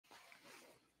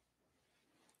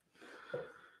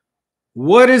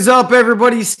What is up,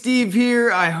 everybody? Steve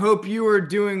here. I hope you are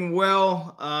doing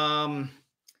well.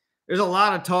 There's a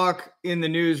lot of talk in the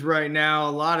news right now, a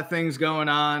lot of things going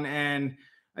on. And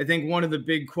I think one of the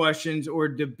big questions or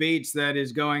debates that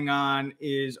is going on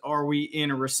is, are we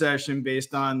in a recession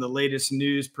based on the latest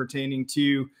news pertaining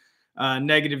to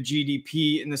negative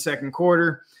GDP in the second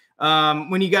quarter?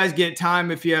 When you guys get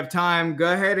time, if you have time,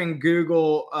 go ahead and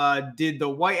Google, did the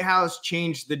White House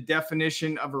change the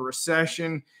definition of a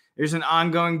recession? There's an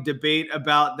ongoing debate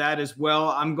about that as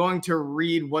well. I'm going to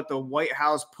read what the White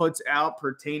House puts out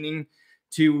pertaining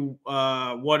to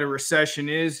what a recession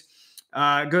is.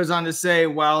 It goes on to say,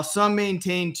 while some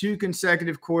maintain 2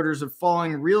 consecutive quarters of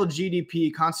falling real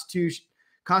GDP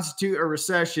constitute a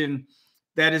recession,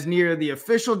 that is neither the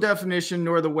official definition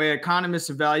nor the way economists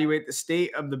evaluate the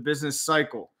state of the business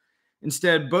cycle.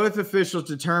 Instead, both officials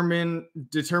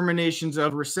determinations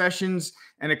of recessions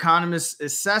and economists'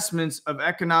 assessments of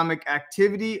economic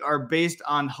activity are based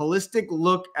on holistic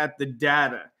look at the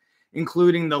data,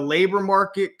 including the labor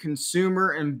market,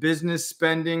 consumer and business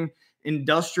spending,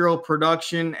 industrial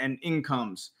production, and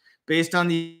incomes. Based on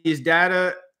these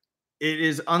data, it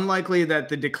is unlikely that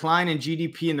the decline in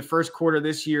GDP in the first quarter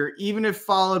this year, even if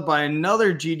followed by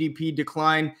another GDP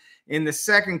decline in the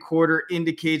second quarter,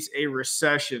 indicates a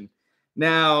recession.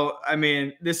 Now, I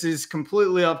mean, this is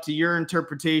completely up to your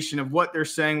interpretation of what they're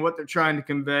saying, what they're trying to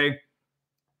convey.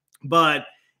 But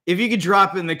if you could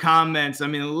drop it in the comments, I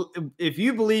mean, if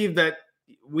you believe that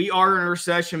we are in a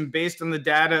recession based on the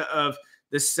data of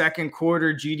the second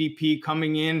quarter GDP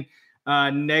coming in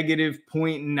negative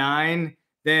 0.9,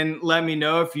 then let me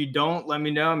know. If you don't, let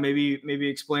me know. Maybe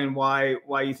explain why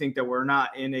you think that we're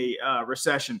not in a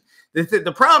recession.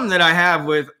 The problem that I have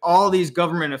with all these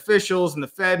government officials and the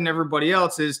Fed and everybody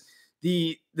else is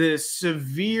the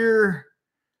severe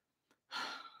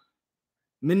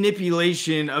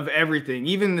manipulation of everything,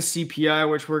 even the CPI,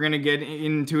 which we're going to get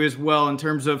into as well, in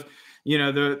terms of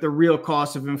the real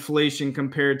cost of inflation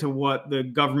compared to what the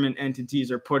government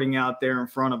entities are putting out there in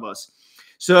front of us.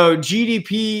 So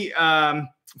GDP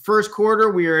first quarter,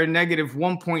 we are at negative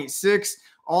 1.6.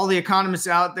 All the economists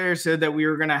out there said that we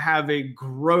were going to have a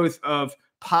growth of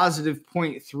positive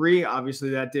 0.3. Obviously,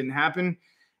 that didn't happen.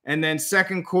 And then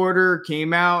second quarter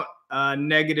came out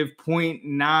negative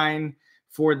 0.9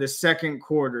 for the second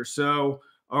quarter. So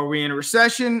are we in a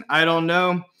recession? I don't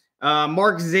know.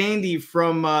 Mark Zandi,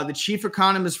 from the chief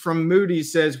economist from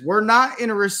Moody's, says we're not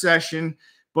in a recession,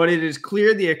 but it is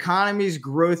clear the economy's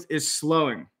growth is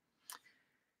slowing.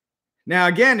 Now,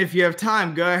 again, if you have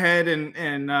time, go ahead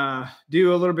and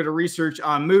do a little bit of research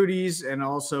on Moody's and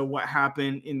also what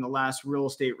happened in the last real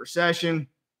estate recession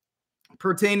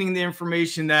pertaining to the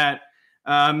information that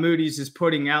Moody's is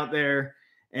putting out there.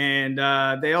 And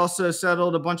they also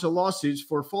settled a bunch of lawsuits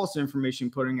for false information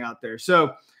putting out there.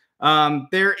 So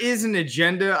there is an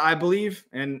agenda, I believe.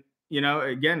 And,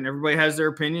 again, everybody has their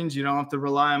opinions. You don't have to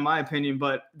rely on my opinion,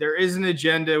 but there is an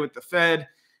agenda with the Fed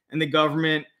and the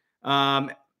government,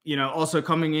 also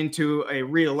coming into a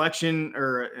re-election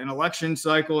or an election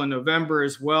cycle in November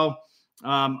as well.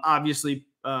 Obviously,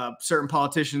 certain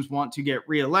politicians want to get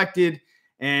reelected,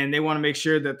 and they want to make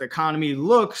sure that the economy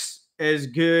looks as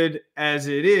good as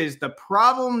it is. The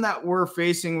problem that we're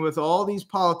facing with all these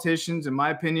politicians, in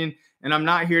my opinion, and I'm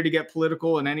not here to get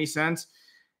political in any sense,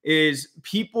 is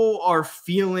people are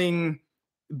feeling,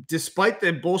 despite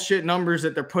the bullshit numbers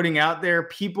that they're putting out there,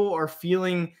 people are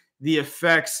feeling the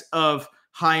effects of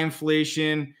high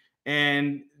inflation,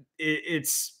 and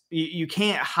you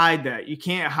can't hide that. You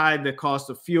can't hide the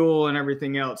cost of fuel and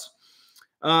everything else.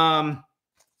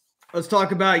 Let's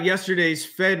talk about yesterday's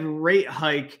Fed rate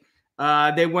hike.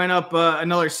 They went up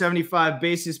another 75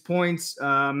 basis points.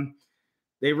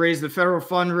 They raised the federal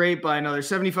fund rate by another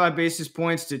 75 basis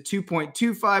points to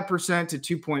 2.25% to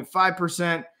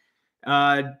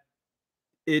 2.5%.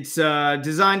 It's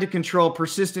designed to control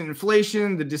persistent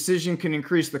inflation. The decision can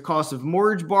increase the cost of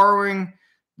mortgage borrowing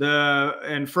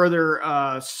and further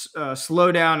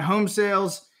slow down home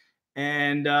sales.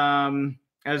 And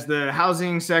as the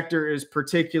housing sector is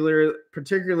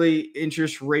particularly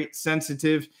interest rate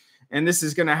sensitive, and this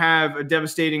is going to have a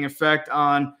devastating effect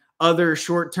on other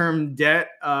short-term debt,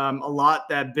 a lot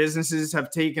that businesses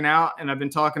have taken out. And I've been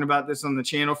talking about this on the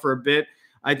channel for a bit.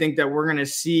 I think that we're going to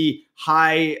see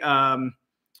a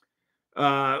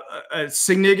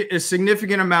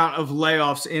significant amount of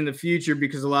layoffs in the future,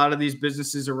 because a lot of these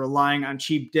businesses are relying on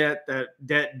cheap debt. That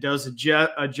debt does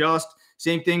adjust.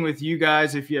 Same thing with you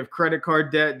guys. If you have credit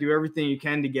card debt, do everything you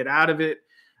can to get out of it.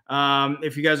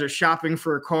 If you guys are shopping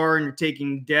for a car and you're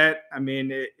taking debt, I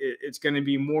mean, it's going to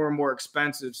be more and more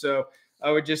expensive. So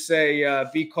I would just say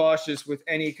be cautious with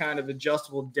any kind of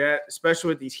adjustable debt, especially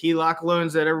with these HELOC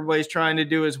loans that everybody's trying to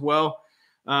do as well.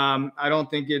 I don't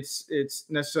think it's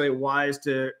necessarily wise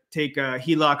to take a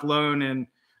HELOC loan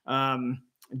and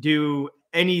do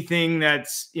anything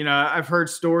that's, I've heard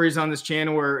stories on this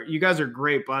channel where you guys are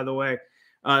great, by the way.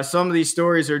 Some of these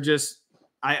stories are just,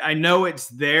 I know it's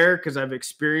there because I've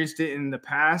experienced it in the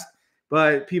past,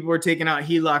 but people are taking out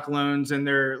HELOC loans and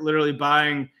they're literally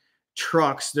buying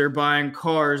trucks, they're buying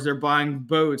cars, they're buying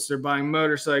boats, they're buying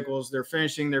motorcycles, they're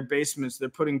finishing their basements, they're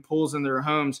putting pools in their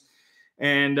homes.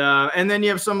 And then you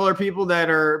have some other people that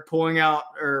are pulling out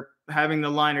or having the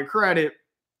line of credit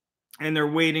and they're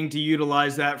waiting to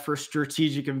utilize that for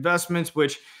strategic investments,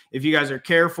 which if you guys are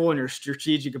careful and you're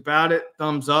strategic about it,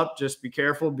 thumbs up. Just be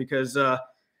careful because,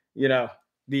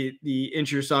 the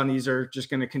interest on these are just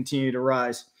going to continue to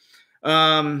rise.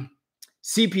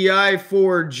 CPI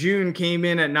for June came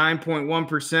in at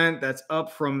 9.1%. That's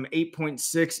up from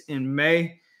 8.6 in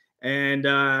May. And,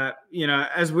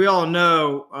 as we all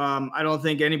know, I don't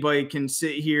think anybody can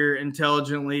sit here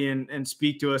intelligently and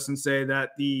speak to us and say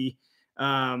that the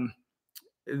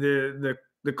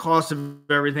cost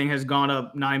of everything has gone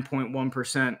up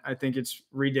 9.1%. I think it's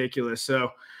ridiculous.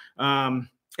 So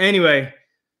anyway,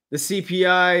 the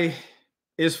CPI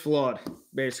is flawed,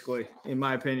 basically, in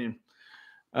my opinion.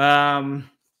 All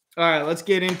right, let's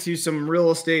get into some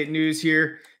real estate news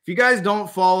here. If you guys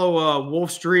don't follow Wolf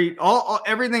Street,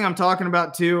 everything I'm talking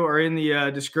about too are in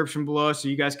the description below, so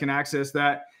you guys can access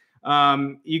that.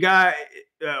 You got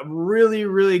a really,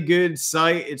 really good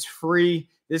site. It's free.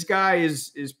 This guy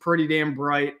is pretty damn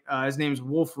bright. His name's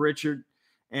Wolf Richard,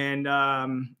 and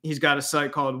he's got a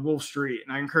site called Wolf Street.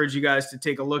 And I encourage you guys to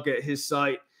take a look at his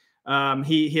site.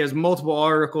 He has multiple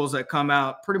articles that come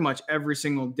out pretty much every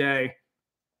single day,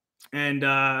 and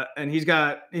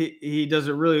he does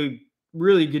a really,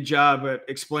 really good job at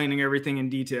explaining everything in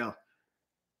detail.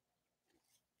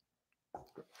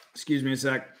 Excuse me a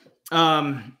sec.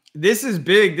 This is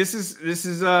big. This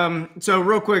is so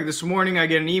real quick. This morning I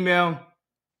get an email.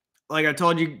 Like I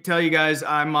tell you guys,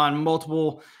 I'm on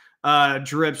multiple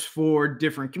drips for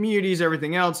different communities,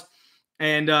 everything else.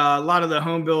 And a lot of the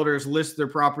home builders list their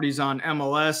properties on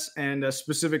MLS, and a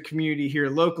specific community here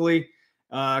locally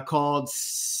called,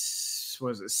 what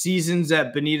is it, Seasons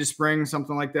at Bonita Springs,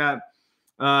 something like that.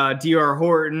 DR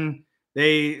Horton,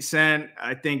 they sent,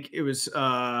 I think it was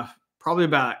probably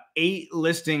about 8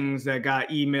 listings that got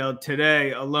emailed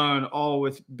today alone, all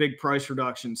with big price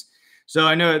reductions. So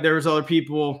I know there was other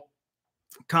people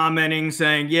commenting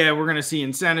saying, yeah, we're going to see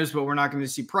incentives, but we're not going to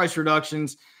see price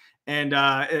reductions. And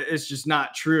it's just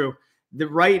not true.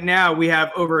 Right now we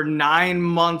have over 9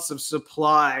 months of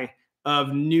supply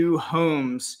of new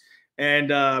homes.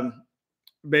 And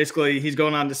basically he's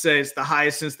going on to say it's the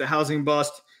highest since the housing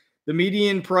bust. The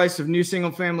median price of new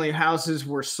single family houses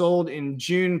were sold in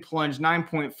June plunged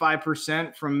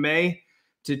 9.5% from May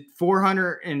to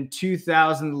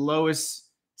 402,000, lowest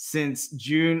since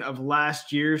June of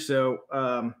last year. So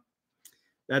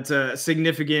that's a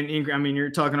significant increase. I mean, you're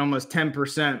talking almost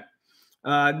 10%.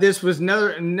 This was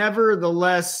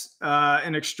nevertheless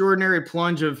an extraordinary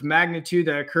plunge of magnitude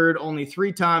that occurred only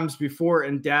 3 times before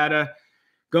in data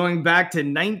going back to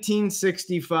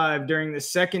 1965 during the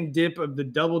second dip of the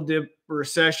double dip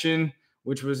recession,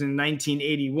 which was in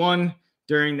 1981,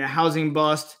 during the housing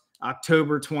bust,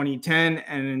 October 2010,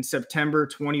 and in September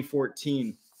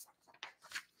 2014.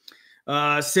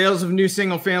 Sales of new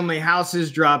single-family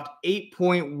houses dropped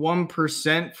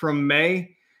 8.1% from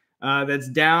May. That's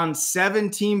down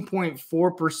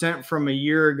 17.4% from a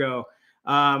year ago.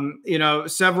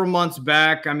 Several months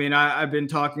back, I mean, I've been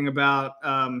talking about,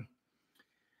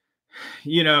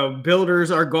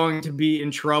 builders are going to be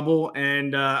in trouble,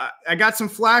 and I got some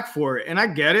flack for it, and I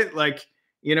get it. Like,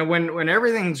 when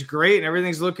everything's great and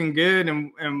everything's looking good,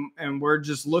 and we're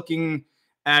just looking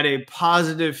at a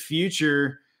positive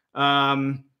future,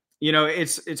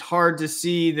 it's hard to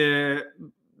see the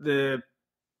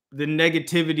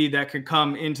negativity that could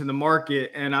come into the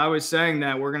market. And I was saying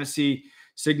that we're going to see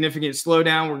significant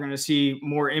slowdown. We're going to see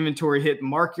more inventory hit the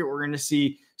market. We're going to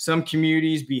see some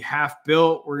communities be half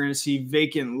built. We're going to see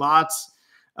vacant lots,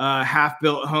 half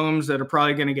built homes that are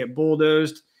probably going to get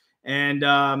bulldozed. And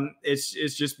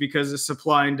it's just because of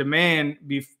supply and demand.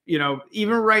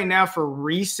 Even right now for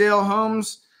resale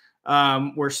homes,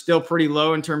 we're still pretty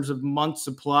low in terms of month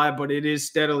supply, but it is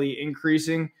steadily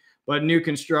increasing. But new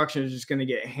construction is just going to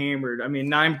get hammered. I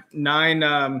mean,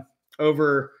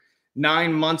 over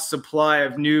 9 months supply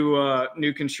of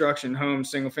new construction homes,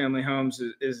 single family homes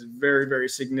is very, very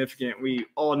significant. We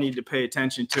all need to pay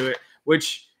attention to it,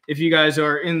 which if you guys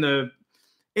are in the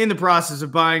in the process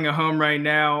of buying a home right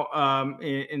now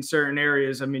in certain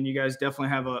areas, I mean, you guys definitely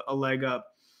have a leg up.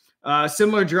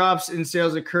 Similar drops in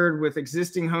sales occurred with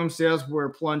existing home sales, where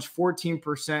plunged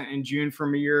 14% in June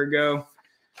from a year ago.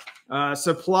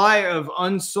 Supply of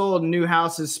unsold new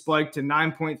houses spiked to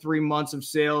 9.3 months of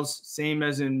sales, same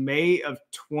as in May of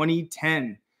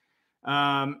 2010.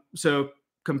 So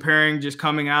comparing just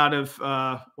coming out of,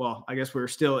 well, I guess we were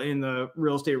still in the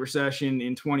real estate recession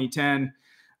in 2010,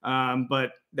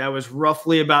 but that was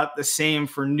roughly about the same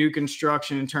for new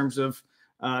construction in terms of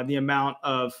the amount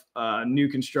of new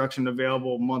construction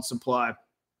available month supply.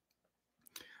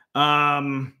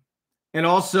 And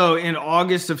also in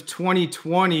August of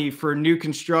 2020 for new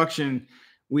construction,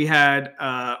 we had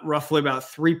roughly about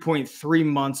 3.3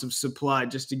 months of supply,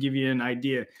 just to give you an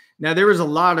idea. Now, there was a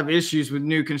lot of issues with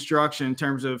new construction in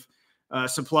terms of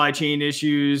supply chain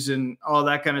issues and all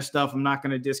that kind of stuff. I'm not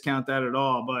going to discount that at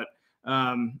all, but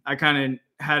I kind of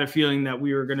had a feeling that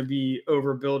we were going to be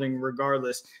overbuilding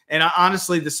regardless. And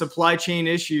honestly, the supply chain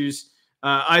issues,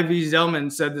 Ivy Zellman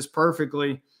said this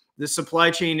perfectly. The supply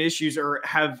chain issues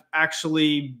have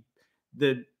actually,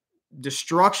 the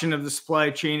destruction of the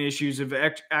supply chain issues have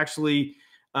actually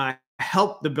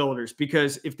helped the builders,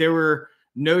 because if there were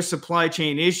no supply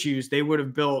chain issues, they would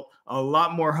have built a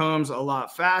lot more homes a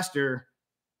lot faster.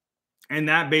 And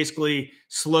that basically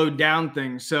slowed down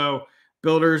things. So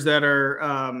builders that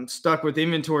are stuck with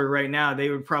inventory right now, they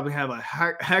would probably have a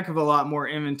heck of a lot more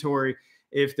inventory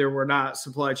if there were not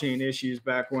supply chain issues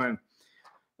back when.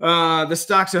 The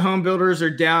stocks of home builders are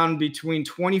down between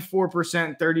 24%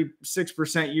 and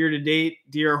 36% year to date.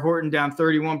 D.R. Horton down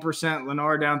 31%,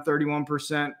 Lennar down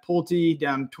 31%, Pulte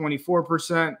down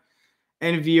 24%,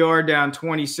 NVR down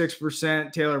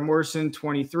 26%, Taylor Morrison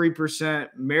 23%,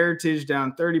 Meritage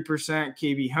down 30%,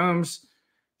 KB Homes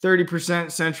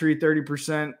 30%, Century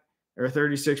 30% or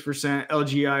 36%,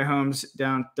 LGI Homes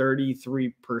down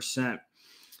 33%.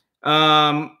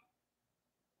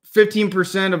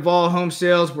 15% of all home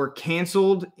sales were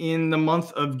canceled in the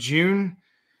month of June.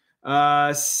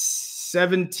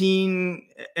 17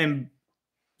 and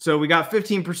so we got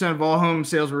 15% of all home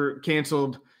sales were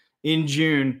canceled in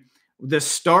June. The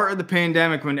start of the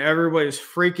pandemic, when everybody was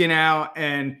freaking out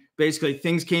and basically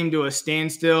things came to a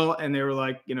standstill, and they were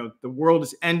like, you know, the world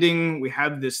is ending. We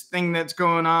have this thing that's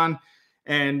going on.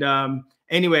 And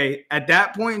anyway, at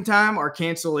that point in time, our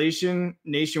cancellation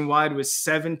nationwide was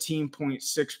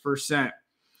 17.6%.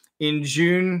 In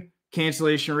June,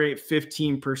 cancellation rate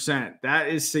 15%. That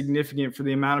is significant for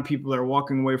the amount of people that are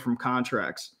walking away from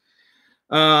contracts.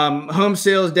 Home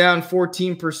sales down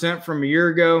 14% from a year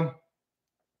ago.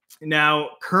 Now,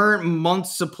 current month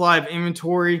supply of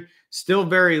inventory still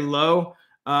very low.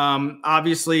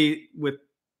 Obviously, with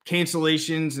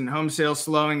cancellations and home sales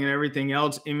slowing and everything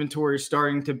else, inventory is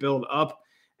starting to build up.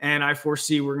 And I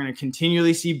foresee we're going to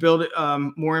continually see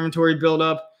more inventory build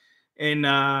up. And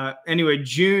anyway,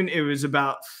 June, it was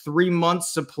about 3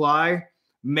 months supply.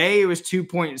 May, it was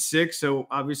 2.6. So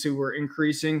obviously we're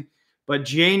increasing. But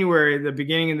January, the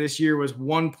beginning of this year, was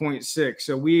 1.6.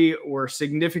 So we were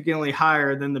significantly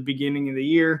higher than the beginning of the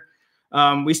year.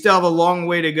 We still have a long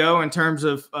way to go in terms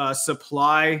of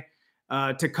supply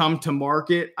to come to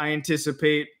market. I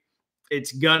anticipate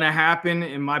it's going to happen,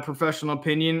 in my professional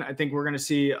opinion. I think we're going to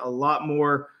see a lot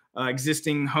more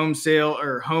existing home sale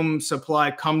or home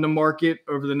supply come to market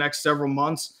over the next several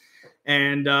months.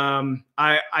 And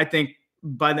I think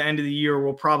by the end of the year,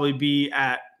 we'll probably be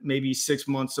at maybe 6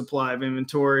 months supply of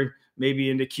inventory,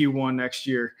 maybe into Q1 next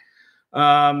year.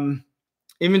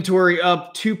 Inventory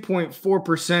up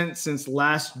 2.4% since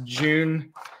last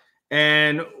June.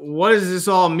 And what does this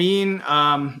all mean?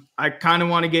 I kind of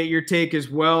want to get your take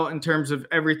as well in terms of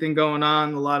everything going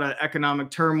on, a lot of economic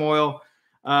turmoil.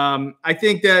 I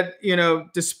think that, you know,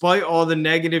 despite all the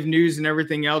negative news and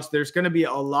everything else, there's going to be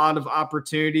a lot of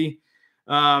opportunity.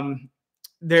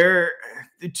 The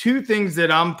two things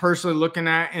that I'm personally looking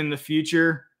at in the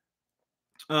future.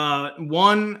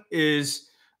 One is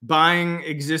buying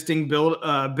existing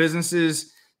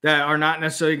businesses that are not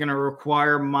necessarily going to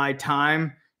require my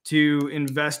time to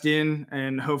invest in,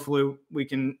 and hopefully we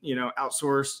can, you know,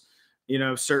 outsource, you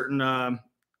know, certain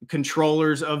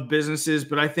controllers of businesses.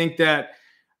 But I think that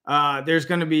there's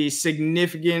going to be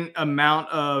significant amount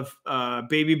of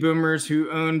baby boomers who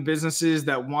own businesses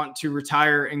that want to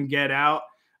retire and get out.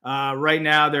 Right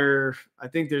now, I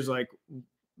think there's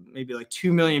maybe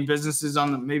 2 million businesses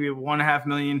maybe 1.5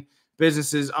 million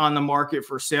businesses on the market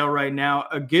for sale right now.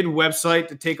 A good website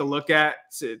to take a look at.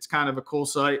 It's kind of a cool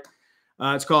site.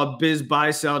 It's called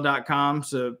bizbuysell.com.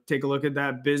 So take a look at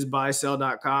that,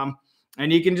 bizbuysell.com.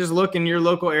 And you can just look in your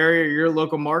local area, your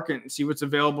local market, and see what's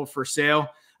available for sale.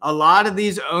 a lot of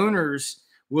these owners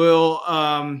will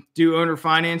do owner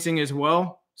financing as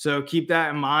well. So keep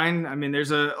that in mind. I mean,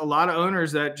 there's a lot of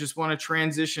owners that just want to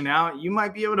transition out. You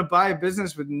might be able to buy a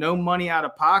business with no money out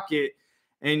of pocket,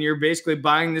 and you're basically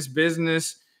buying this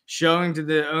business, showing to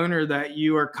the owner that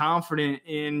you are confident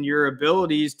in your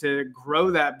abilities to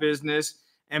grow that business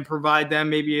and provide them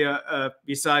maybe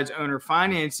besides owner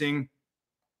financing,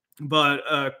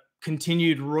 but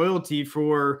continued royalty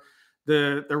for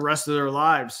the rest of their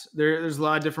lives. There's a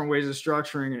lot of different ways of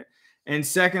structuring it. And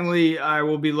secondly, I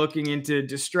will be looking into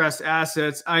distressed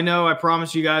assets. I know I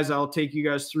promised you guys I'll take you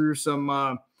guys through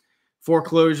some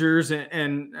foreclosures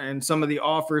and some of the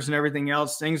offers and everything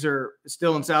else. Things are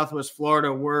still in Southwest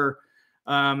Florida. We're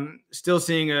still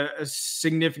seeing a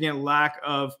significant lack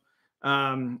of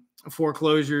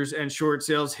foreclosures and short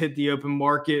sales hit the open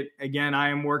market. Again, I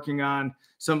am working on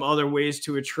some other ways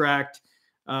to attract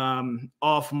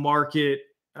off market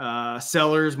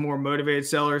sellers, more motivated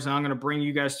sellers. And I'm going to bring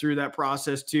you guys through that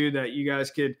process too, that you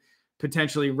guys could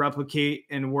potentially replicate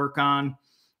and work on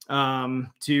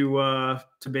to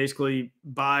basically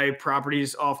buy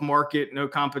properties off market, no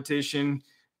competition,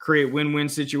 create win-win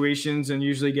situations, and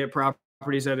usually get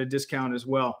properties at a discount as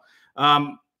well.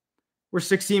 We're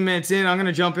 16 minutes in. I'm going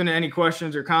to jump into any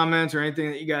questions or comments or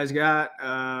anything that you guys got.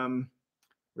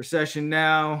 Recession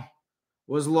now.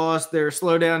 Was lost. There are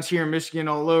slowdowns here in Michigan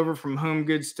all over, from home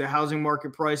goods to housing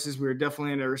market prices. We were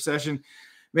definitely in a recession.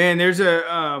 Man, there's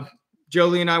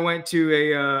Jolie and I went to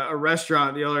a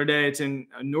restaurant the other day. It's in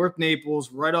North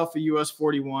Naples, right off of US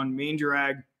 41, main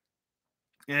drag.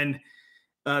 And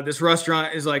this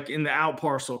restaurant is like in the out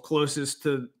parcel closest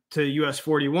to US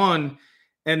 41.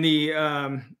 And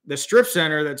the strip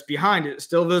center that's behind it,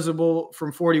 still visible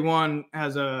from 41,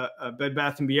 has a Bed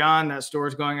Bath & Beyond. That store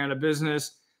is going out of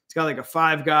business. It's got like a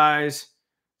Five Guys.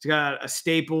 It's got a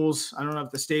Staples. I don't know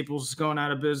if the Staples is going out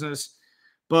of business,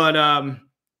 but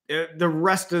the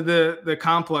rest of the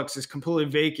complex is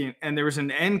completely vacant. And there was an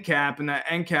end cap, and that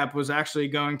end cap was actually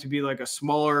going to be like a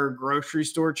smaller grocery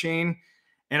store chain.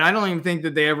 And I don't even think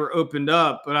that they ever opened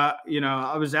up. But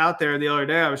I was out there the other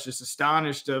day. I was just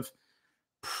astonished of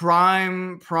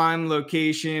prime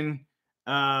location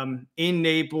in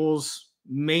Naples.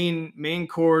 Main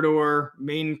corridor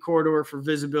for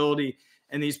visibility,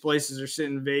 and these places are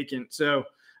sitting vacant. So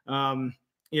the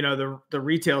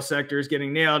retail sector is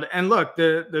getting nailed. And look,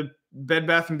 the Bed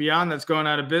Bath & Beyond that's going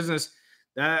out of business,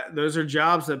 those are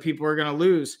jobs that people are going to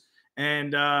lose.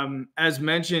 And as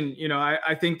mentioned,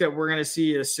 I think that we're going to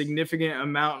see a significant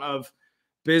amount of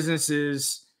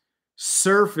businesses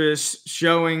surface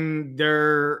showing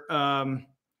they're over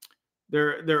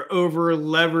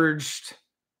leveraged.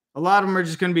 A lot of them are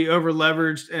just going to be over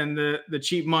leveraged, and the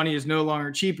cheap money is no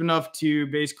longer cheap enough to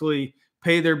basically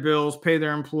pay their bills, pay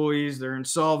their employees. They're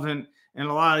insolvent. And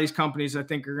a lot of these companies, I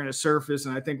think, are going to surface,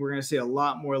 and I think we're going to see a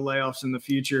lot more layoffs in the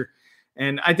future.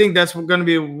 And I think that's going to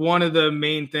be one of the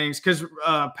main things, because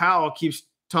Powell keeps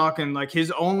talking like if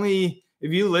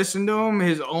you listen to him,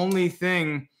 his only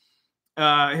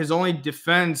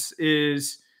defense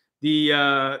is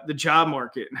the job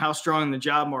market and how strong the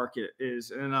job market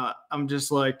is. And I'm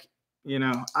just like,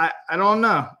 I don't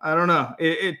know.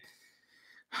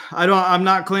 I'm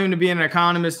not claiming to be an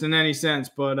economist in any sense,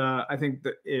 but I think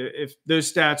that if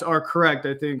those stats are correct,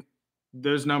 I think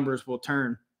those numbers will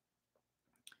turn.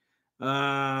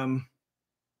 Juan,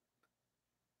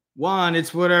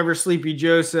 it's whatever Sleepy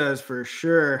Joe says for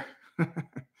sure.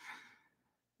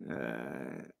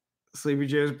 Sleepy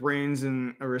Joe's brains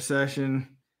in a recession.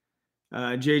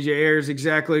 JJ Ayers,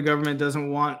 exactly. Government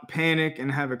doesn't want panic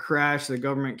and have a crash. The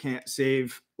government can't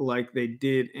save like they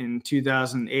did in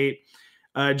 2008.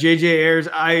 JJ Ayers,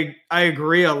 I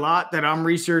agree a lot that I'm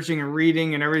researching and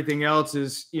reading and everything else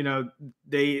is,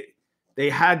 they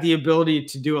had the ability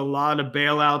to do a lot of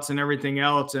bailouts and everything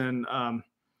else. And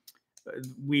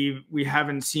we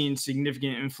haven't seen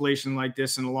significant inflation like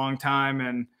this in a long time.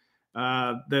 And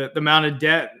the amount of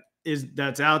debt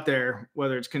that's out there,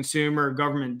 whether it's consumer or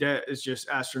government debt, is just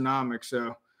astronomical.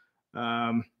 So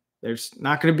there's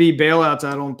not going to be bailouts,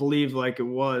 I don't believe, like it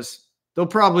was. There'll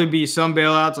probably be some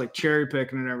bailouts like cherry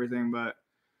picking and everything, but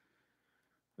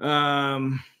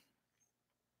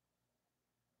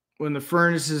when the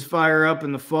furnaces fire up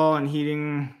in the fall and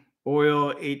heating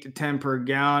oil 8 to 10 per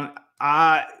gallon,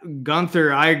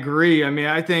 Gunther, I agree. I mean,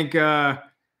 I think the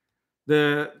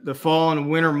fall and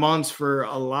winter months for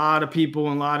a lot of people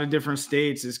in a lot of different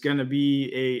states is going to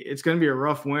be a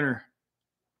rough winter.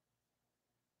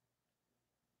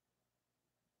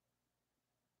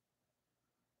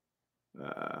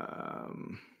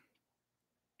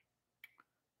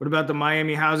 What about the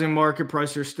Miami housing market?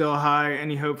 Prices are still high.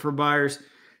 Any hope for buyers?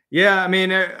 Yeah, I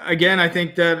mean, again, I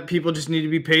think that people just need to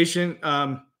be patient.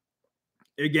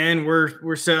 Again, we're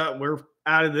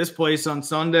out of this place on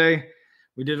Sunday.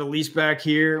 We did a lease back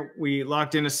here. We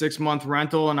locked in a 6-month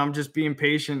rental, and I'm just being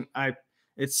patient.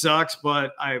 It sucks,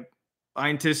 but I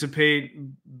anticipate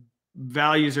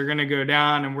values are going to go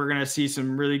down, and we're going to see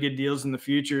some really good deals in the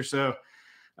future. So,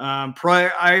 probably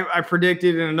I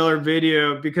predicted in another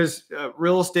video, because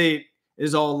real estate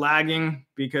is all lagging,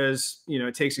 because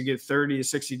it takes a good 30 to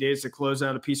 60 days to close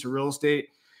out a piece of real estate.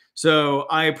 So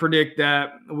I predict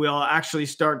that we'll actually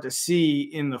start to see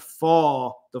in the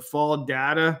fall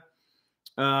data,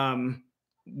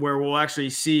 where we'll actually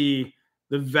see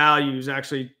the values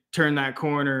actually turn that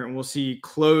corner, and we'll see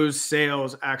closed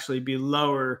sales actually be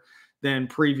lower than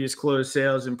previous closed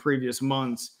sales in previous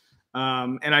months.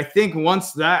 And I think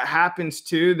once that happens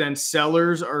too, then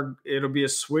it'll be a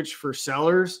switch for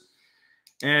sellers.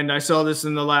 And I saw this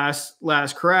in the last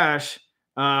crash.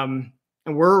 And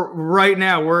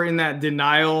we're in that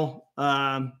denial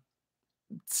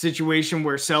situation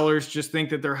where sellers just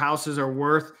think that their houses are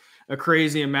worth a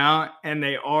crazy amount, and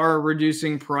they are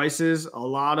reducing prices. A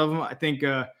lot of them, I think,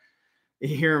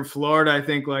 here in Florida, I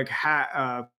think like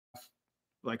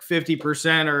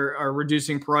 50% are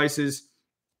reducing prices.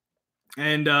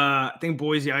 And I think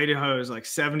Boise, Idaho is like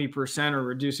 70% are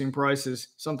reducing prices,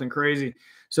 something crazy.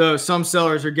 So some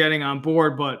sellers are getting on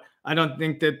board, but I don't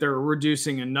think that they're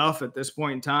reducing enough at this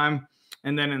point in time.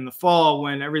 And then in the fall,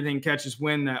 when everything catches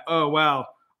wind that, oh, wow,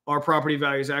 our property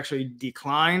values actually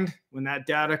declined, when that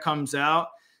data comes out,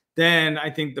 then I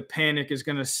think the panic is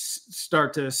going to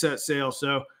start to set sail.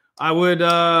 So I would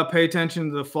pay attention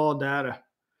to the fall data.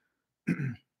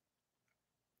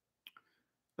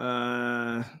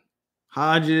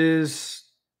 Hodges,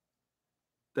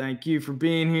 thank you for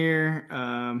being here.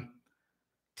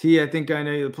 I think I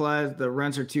know you applied. The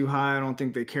rents are too high. I don't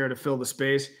think they care to fill the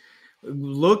space. I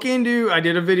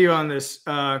did a video on this.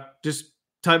 Just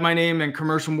type my name and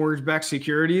commercial mortgage-backed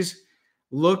securities.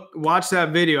 Watch that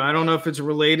video. I don't know if it's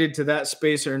related to that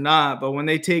space or not, but when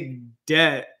they take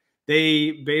debt,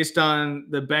 based on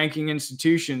the banking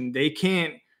institution, they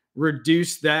can't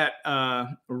reduce that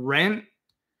rent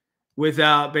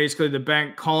without basically the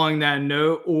bank calling that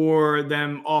note or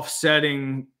them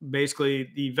offsetting basically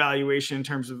the valuation in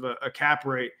terms of a cap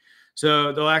rate.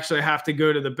 So they'll actually have to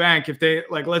go to the bank. If they,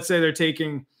 like, let's say they're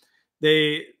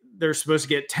supposed to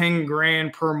get 10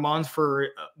 grand per month for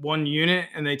one unit,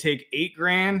 and they take 8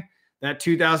 grand, that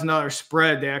 $2,000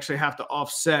 spread, they actually have to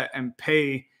offset and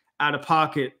pay out of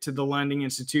pocket to the lending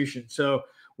institution. So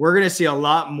we're going to see a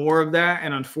lot more of that.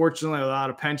 And unfortunately, a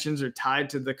lot of pensions are tied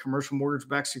to the commercial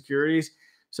mortgage-backed securities.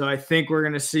 So I think we're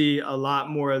going to see a lot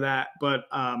more of that. But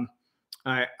I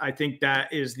think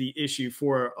that is the issue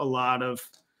for a lot of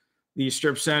these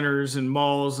strip centers and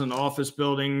malls and office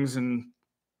buildings and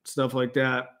stuff like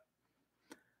that.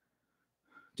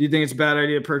 Do you think it's a bad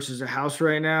idea to purchase a house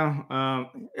right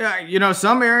now? Yeah,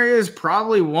 some areas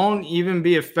probably won't even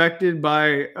be affected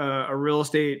by a real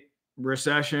estate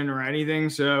recession or anything.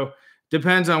 So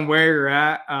depends on where you're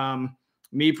at.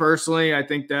 Me personally, I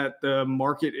think that the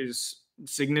market is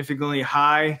significantly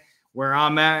high where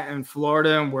I'm at in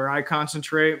Florida and where I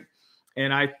concentrate.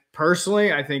 And I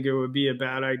think it would be a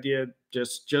bad idea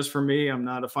just for me. I'm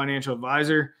not a financial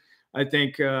advisor. I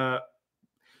think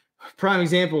prime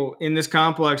example, in this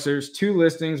complex, there's 2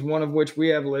 listings, one of which we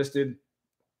have listed,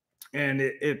 and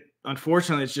it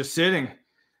unfortunately it's just sitting.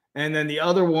 And then the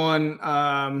other one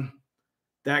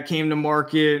that came to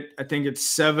market, I think it's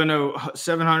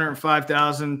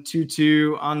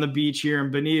 705,022 on the beach here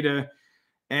in Bonita,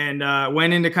 and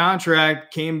went into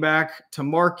contract, came back to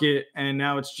market, and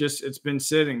now it's been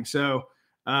sitting. So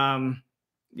I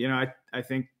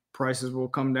think prices will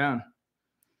come down.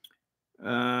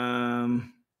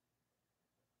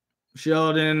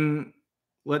 Sheldon,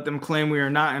 let them claim we are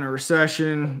not in a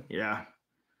recession. Yeah,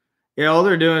 all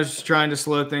they're doing is just trying to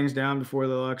slow things down before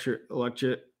the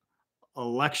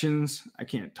elections. I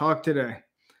can't talk today.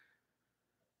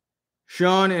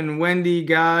 Sean and Wendy,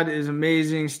 God is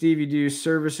amazing. Stevie, do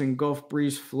service in Gulf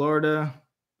Breeze, Florida?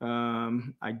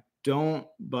 I don't,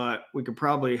 but we could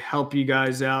probably help you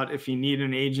guys out if you need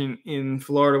an agent in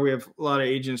Florida. We have a lot of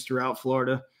agents throughout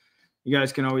Florida. You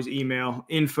guys can always email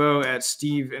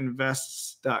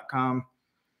info@steveinvests.com.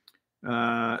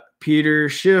 Peter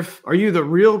Schiff, are you the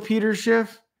real Peter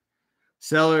Schiff?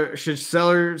 Should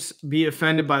sellers be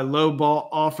offended by low ball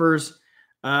offers?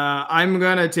 I'm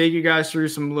going to take you guys through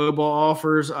some low ball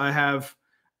offers. I have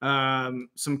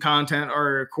some content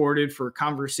already recorded for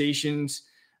conversations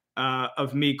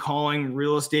of me calling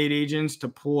real estate agents to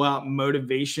pull out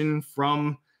motivation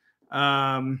from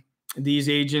these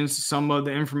agents some of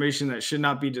the information that should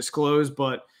not be disclosed,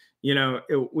 but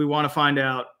we want to find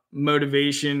out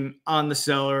motivation on the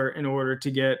seller in order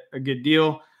to get a good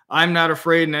deal. I'm not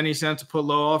afraid in any sense to put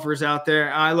low offers out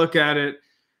there. I look at it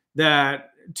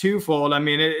that twofold. I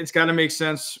mean, it's got to make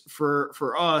sense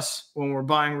for us when we're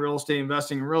buying real estate,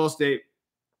 investing in real estate,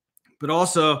 but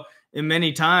also in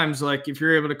many times, like if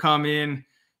you're able to come in,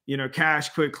 cash,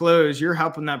 quick close, you're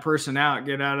helping that person out,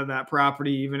 get out of that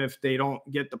property, even if they don't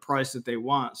get the price that they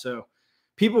want. So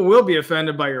people will be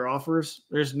offended by your offers.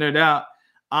 There's no doubt.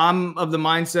 I'm of the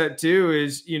mindset too,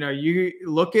 is, you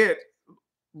look at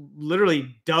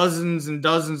literally dozens and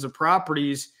dozens of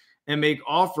properties and make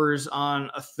offers on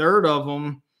a third of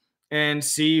them and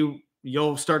see,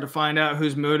 you'll start to find out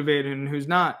who's motivated and who's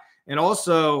not. And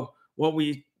also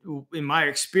in my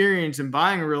experience in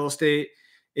buying real estate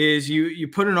is you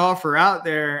put an offer out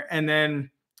there, and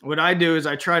then what I do is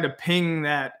I try to ping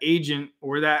that agent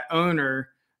or that owner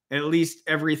at least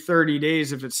every 30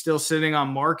 days if it's still sitting on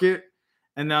market.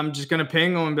 And then I'm just going to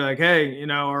ping them and be like, hey,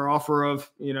 our offer of,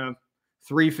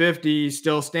 350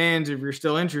 still stands if you're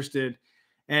still interested.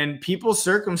 And people's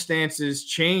circumstances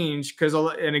change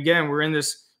and again, we're in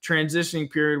this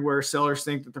transitioning period where sellers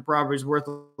think that the property is worth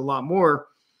a lot more.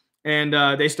 And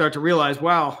they start to realize,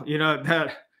 wow,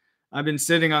 that I've been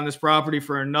sitting on this property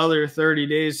for another 30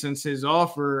 days since his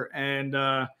offer, and,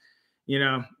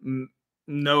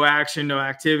 no action, no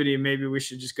activity. Maybe we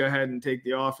should just go ahead and take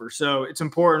the offer. So it's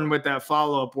important with that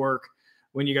follow-up work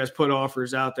when you guys put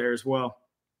offers out there as well.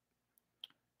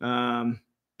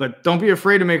 But don't be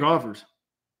afraid to make offers.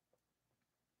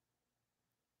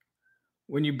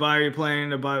 When you buy, you're planning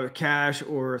to buy with cash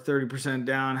or 30%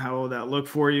 down. How will that look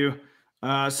for you?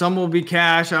 Some will be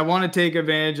cash. I want to take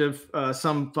advantage of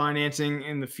some financing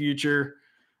in the future,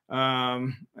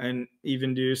 and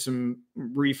even do some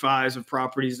refis of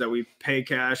properties that we pay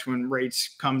cash when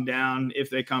rates come down, if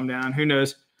they come down. Who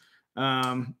knows?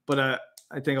 But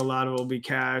I think a lot of it will be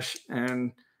cash,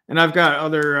 and I've got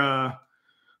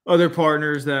other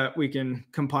partners that we can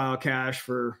compile cash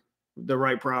for the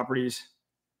right properties.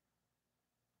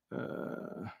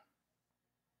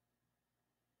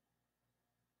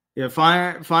 Yeah,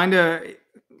 find a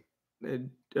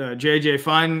JJ,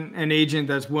 find an agent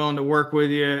that's willing to work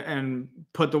with you and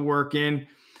put the work in.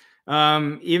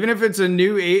 Even if it's a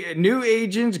new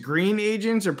agents, green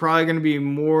agents are probably going to be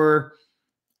more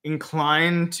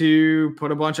inclined to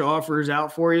put a bunch of offers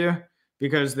out for you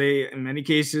because in many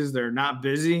cases, they're not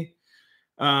busy.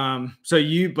 But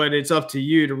it's up to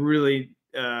you to really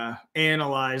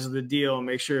analyze the deal and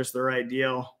make sure it's the right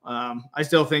deal. I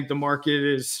still think the market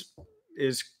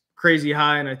is crazy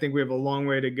high, and I think we have a long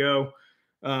way to go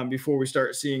before we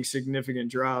start seeing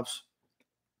significant drops.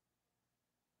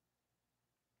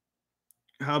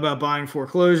 How about buying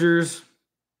foreclosures?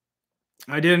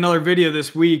 I did another video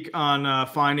this week on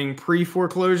finding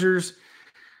pre-foreclosures.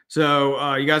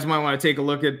 So you guys might want to take a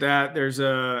look at that.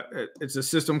 It's a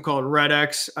system called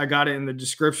RedX. I got it in the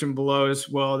description below as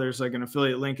well. There's like an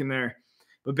affiliate link in there.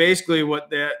 But basically what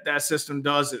that system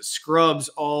does, it scrubs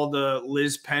all the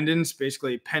Liz pendants,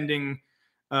 basically pending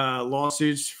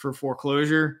lawsuits for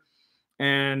foreclosure.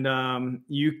 And and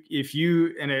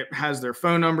it has their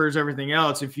phone numbers, everything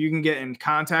else. If you can get in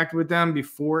contact with them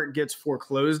before it gets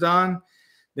foreclosed on,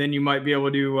 then you might be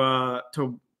able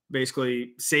to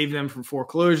basically save them from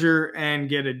foreclosure and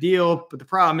get a deal. But the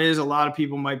problem is a lot of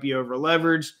people might be over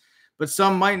leveraged, but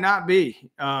some might not be.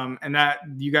 And that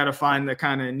you got to find the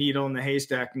kind of needle in the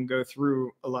haystack and go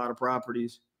through a lot of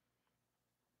properties.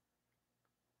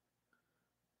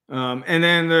 And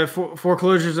then the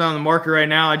foreclosures on the market right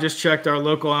now, I just checked our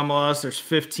local MLS. There's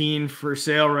 15 for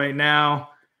sale right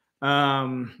now.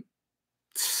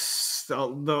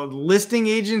 The listing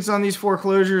agents on these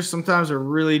foreclosures sometimes are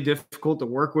really difficult to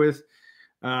work with.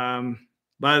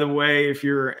 By the way, if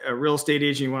you're a real estate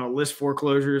agent, you want to list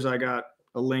foreclosures, I got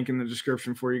a link in the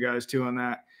description for you guys too on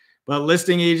that. But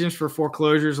listing agents for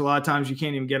foreclosures, a lot of times you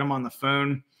can't even get them on the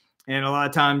phone. And a lot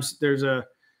of times there's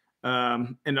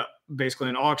basically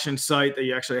an auction site that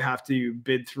you actually have to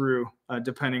bid through,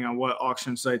 depending on what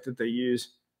auction site that they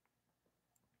use.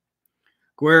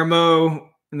 Guillermo,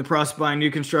 in the process of buying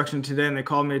new construction today, and they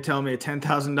called me to tell me a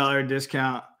 $10,000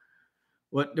 discount.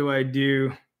 What do I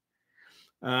do?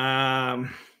 I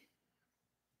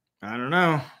don't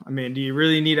know. I mean, do you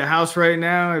really need a house right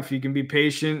now? If you can be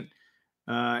patient,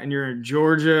 and you're in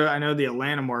Georgia, I know the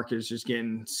Atlanta market is just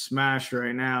getting smashed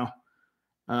right now.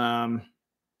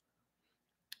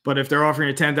 But if they're offering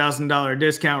a $10,000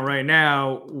 discount right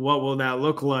now, what will that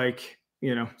look like,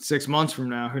 6 months from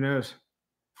now? Who knows?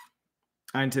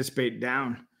 I anticipate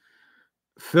down.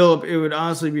 Philip, it would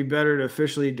honestly be better to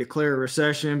officially declare a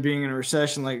recession. Being in a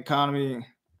recession like economy,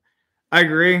 I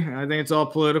agree. I think it's all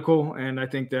political, and I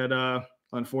think that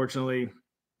unfortunately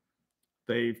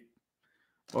they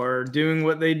are doing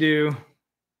what they do.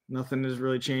 Nothing has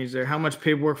really changed there. How much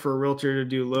paperwork for a realtor to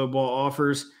do lowball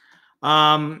offers?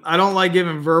 I don't like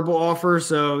giving verbal offers,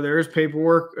 so there is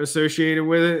paperwork associated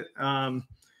with it.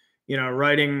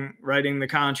 Writing the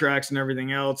contracts and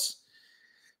everything else.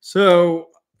 So,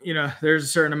 there's a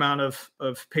certain amount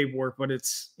of paperwork, but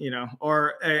it's,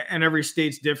 and every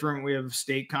state's different. We have a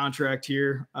state contract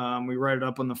here. We write it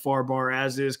up on the FAR bar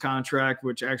as is contract,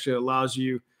 which actually allows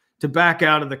you to back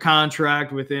out of the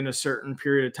contract within a certain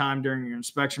period of time during your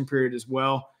inspection period as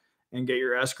well, and get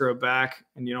your escrow back.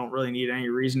 And you don't really need any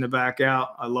reason to back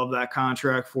out. I love that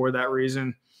contract for that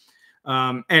reason.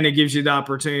 And it gives you the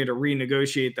opportunity to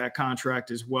renegotiate that contract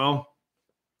as well.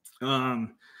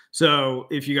 So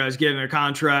if you guys get in a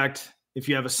contract, if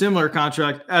you have a similar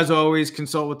contract, as always,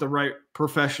 consult with the right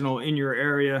professional in your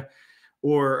area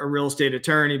or a real estate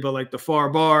attorney. But like the FAR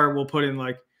bar, we'll put in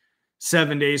like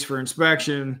 7 days for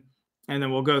inspection, and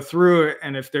then we'll go through it.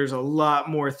 And if there's a lot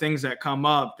more things that come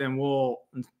up, then we'll,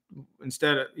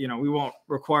 instead of, we won't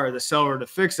require the seller to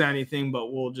fix anything,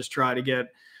 but we'll just try to get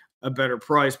a better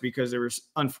price because there was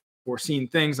unforeseen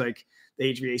things like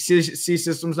the HVAC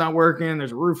system's not working,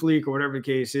 there's a roof leak or whatever the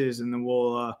case is, and then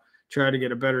we'll try to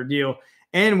get a better deal.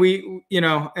 And we, and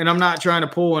I'm not trying to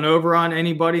pull one over on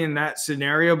anybody in that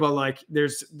scenario, but like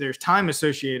there's time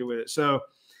associated with it. So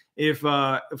if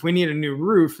we need a new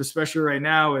roof, especially right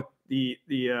now with the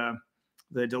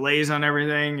delays on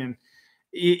everything, and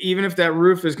even if that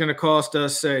roof is going to cost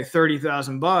us say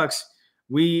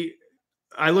 $30,000,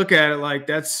 I look at it like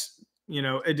that's,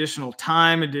 additional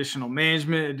time, additional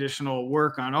management, additional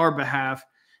work on our behalf.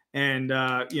 And,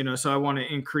 so I want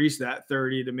to increase that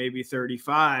 30 to maybe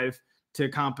 35 to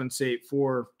compensate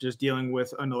for just dealing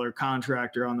with another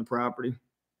contractor on the property.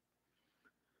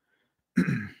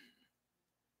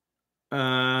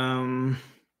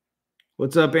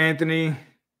 What's up, Anthony?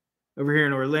 Over here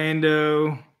in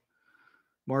Orlando,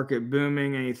 market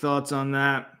booming. Any thoughts on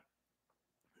that?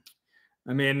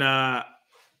 I mean,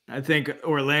 I think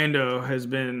Orlando has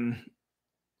been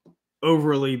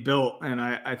overly built, and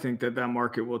I think that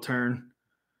market will turn.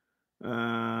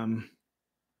 We're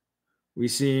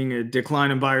seeing a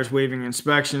decline in buyers waiving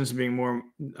inspections, being more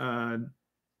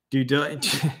due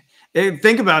diligence.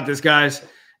 Think about this, guys,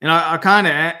 and I'll kind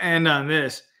of end on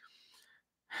this.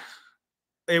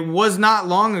 It was not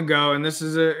long ago, and this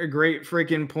is a great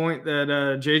freaking point that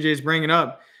JJ's bringing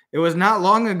up. It was not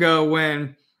long ago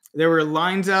when there were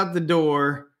lines out the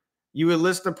door. You would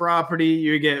list the property,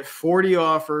 you would get 40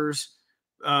 offers,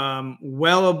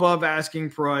 well above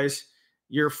asking price.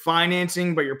 You're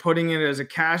financing, but you're putting it as a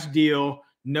cash deal,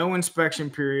 no inspection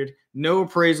period, no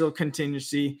appraisal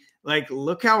contingency. Like,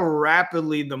 look how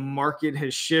rapidly the market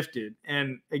has shifted.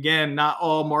 And again, not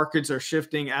all markets are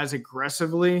shifting as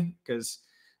aggressively because,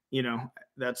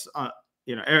 that's,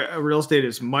 real estate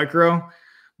is micro,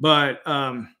 but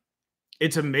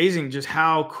it's amazing just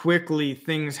how quickly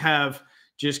things have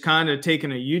just kind of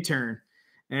taken a U-turn.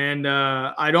 And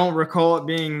I don't recall it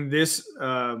being this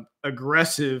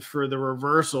aggressive for the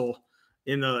reversal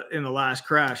in the last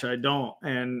crash. I don't.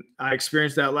 And I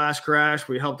experienced that last crash.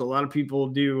 We helped a lot of people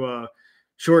do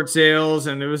short sales,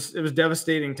 and it was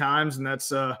devastating times. And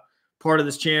that's part of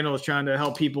this channel, is trying to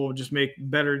help people just make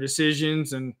better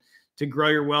decisions and to grow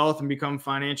your wealth and become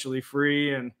financially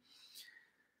free. And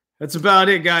that's about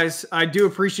it, guys. I do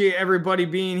appreciate everybody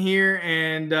being here,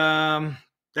 and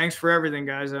thanks for everything,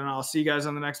 guys, and I'll see you guys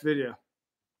on the next video.